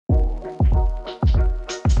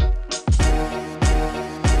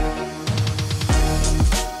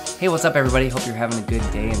Hey, what's up everybody? Hope you're having a good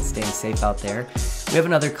day and staying safe out there. We have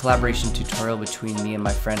another collaboration tutorial between me and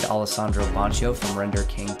my friend Alessandro Boncio from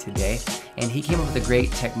renderking today, and he came up with a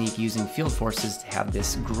great technique using field forces to have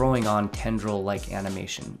this growing on tendril-like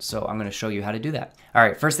animation. So I'm going to show you how to do that. All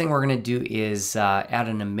right, first thing we're going to do is add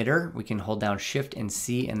an emitter. We can hold down Shift and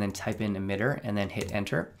C and then type in emitter and then hit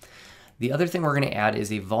enter. The other thing we're going to add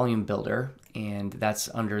is a volume builder, and that's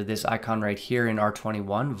under this icon right here in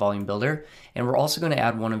R21, volume builder. And we're also going to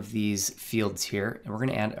add one of these fields here, and we're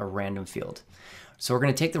going to add a random field. So we're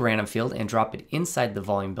going to take the random field and drop it inside the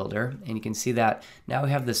volume builder, and you can see that now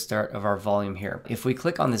we have the start of our volume here. If we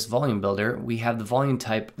click on this volume builder, we have the volume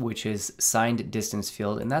type, which is signed distance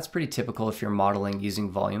field, and that's pretty typical if you're modeling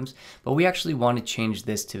using volumes, but we actually want to change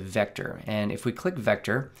this to vector. And if we click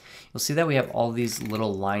vector, you'll see that we have all these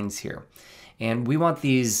little lines here. And we want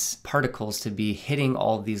these particles to be hitting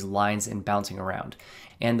all of these lines and bouncing around.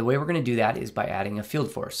 And the way we're going to do that is by adding a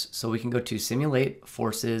field force. So we can go to Simulate,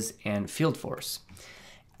 Forces, and Field Force.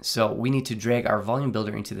 So we need to drag our volume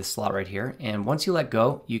builder into this slot right here. And once you let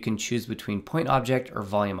go, you can choose between point object or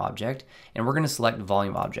volume object. And we're going to select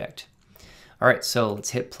volume object. All right, so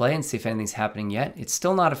let's hit play and see if anything's happening yet. It's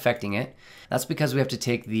still not affecting it. That's because we have to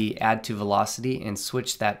take the add to velocity and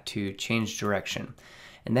switch that to change direction.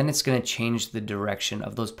 And then it's going to change the direction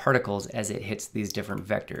of those particles as it hits these different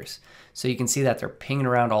vectors. So you can see that they're pinging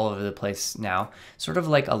around all over the place now, sort of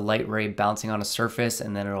like a light ray bouncing on a surface,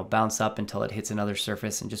 and then it'll bounce up until it hits another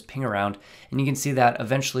surface and just ping around. And you can see that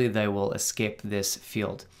eventually they will escape this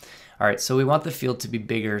field. All right, so we want the field to be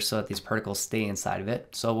bigger so that these particles stay inside of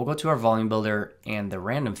it. So we'll go to our volume builder and the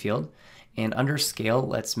random field, and under scale,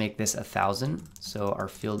 let's make this 1000. So our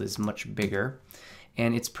field is much bigger.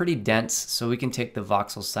 And it's pretty dense, so we can take the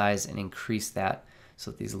voxel size and increase that so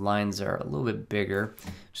that these lines are a little bit bigger,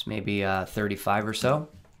 just maybe 35 or so.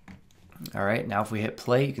 All right, now if we hit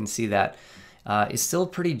play, you can see that it's still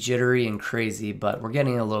pretty jittery and crazy, but we're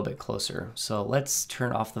getting a little bit closer. So let's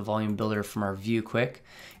turn off the volume builder from our view quick.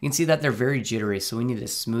 You can see that they're very jittery, so we need to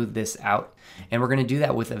smooth this out. And we're going to do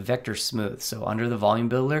that with a vector smooth. So under the volume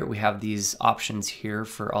builder, we have these options here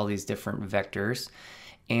for all these different vectors.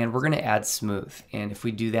 And we're going to add smooth. And if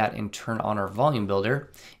we do that and turn on our volume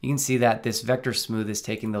builder, you can see that this vector smooth is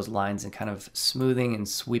taking those lines and kind of smoothing and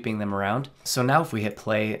sweeping them around. So now if we hit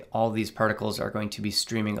play, all these particles are going to be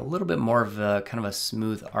streaming a little bit more of a kind of a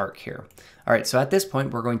smooth arc here. All right, so at this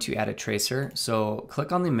point, we're going to add a tracer. So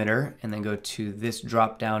click on the emitter and then go to this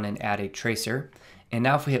drop down and add a tracer. And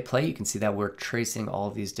now if we hit play, you can see that we're tracing all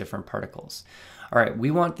of these different particles. All right,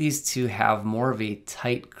 we want these to have more of a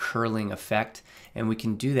tight curling effect, and we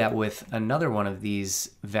can do that with another one of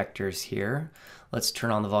these vectors here. Let's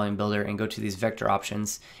turn on the volume builder and go to these vector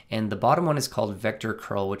options. And the bottom one is called vector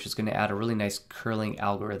curl, which is going to add a really nice curling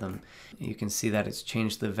algorithm. You can see that it's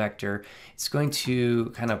changed the vector. It's going to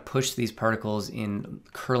kind of push these particles in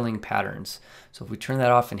curling patterns. So if we turn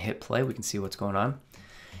that off and hit play, we can see what's going on.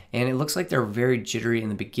 And it looks like they're very jittery in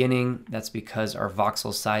the beginning. That's because our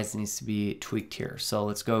voxel size needs to be tweaked here. So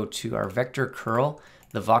let's go to our vector curl,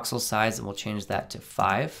 the voxel size, and we'll change that to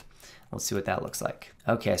 5. Let's see what that looks like.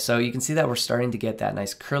 Okay, so you can see that we're starting to get that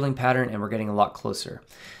nice curling pattern and we're getting a lot closer.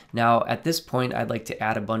 Now at this point, I'd like to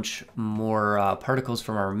add a bunch more particles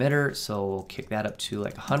from our emitter. So we'll kick that up to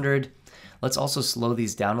like 100. Let's also slow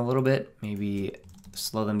these down a little bit. Maybe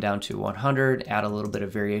slow them down to 100, add a little bit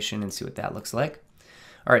of variation and see what that looks like.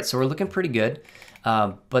 All right, so we're looking pretty good,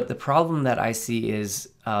 but the problem that I see is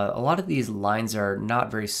a lot of these lines are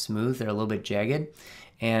not very smooth. They're a little bit jagged,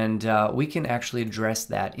 and we can actually address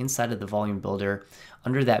that inside of the volume builder.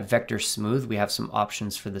 Under that vector smooth, we have some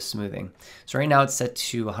options for the smoothing. So right now it's set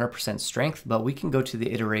to 100% strength, but we can go to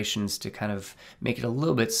the iterations to kind of make it a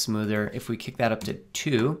little bit smoother. If we kick that up to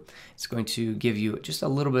 2, it's going to give you just a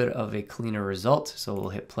little bit of a cleaner result. So we'll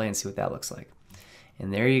hit play and see what that looks like.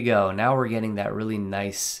 And there you go. Now we're getting that really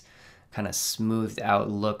nice kind of smoothed out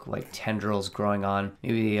look, like tendrils growing on.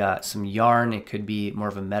 Maybe some yarn. It could be more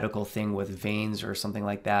of a medical thing with veins or something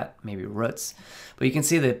like that, maybe roots. But you can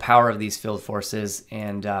see the power of these field forces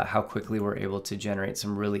and how quickly we're able to generate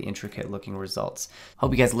some really intricate looking results.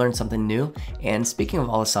 Hope you guys learned something new. And speaking of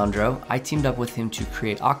Alessandro, I teamed up with him to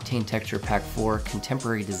create Octane Texture Pack 4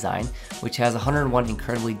 Contemporary Design, which has 101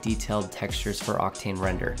 incredibly detailed textures for Octane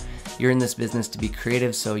render. You're in this business to be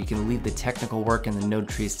creative, so you can leave the technical work and the node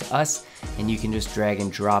trees to us, and you can just drag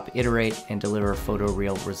and drop, iterate, and deliver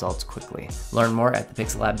photoreal results quickly. Learn more at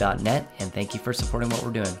thepixellab.net, and thank you for supporting what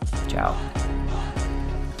we're doing. Ciao.